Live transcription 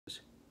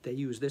they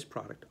use this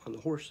product on the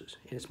horses,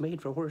 and it's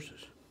made for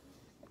horses.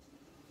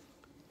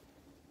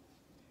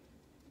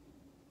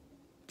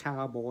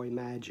 Cowboy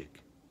Magic.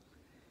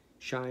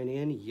 Shine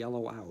in,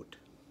 yellow out.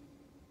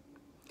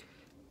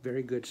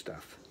 Very good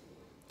stuff.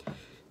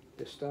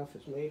 This stuff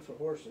is made for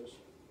horses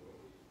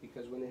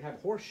because when they have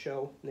a horse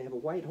show and they have a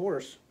white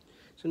horse,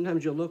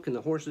 sometimes you'll look and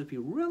the horses be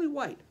really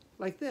white,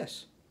 like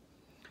this.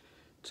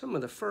 Some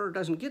of the fur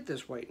doesn't get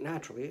this white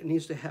naturally. It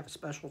needs to have a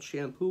special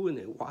shampoo, and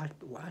they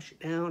wash it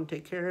down,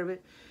 take care of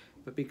it.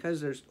 But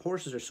because their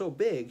horses are so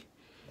big,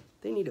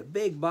 they need a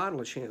big bottle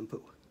of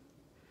shampoo.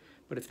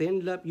 But if they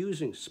ended up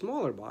using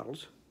smaller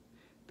bottles,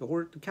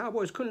 the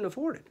cowboys couldn't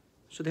afford it.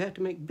 So they had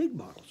to make big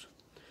bottles.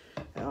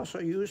 I also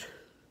use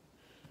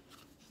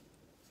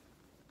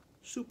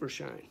Super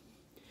Shine.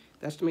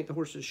 That's to make the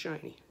horses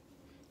shiny.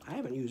 I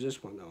haven't used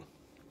this one though.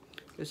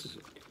 This is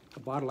a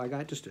bottle I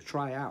got just to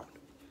try out.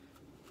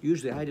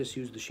 Usually I just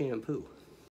use the shampoo.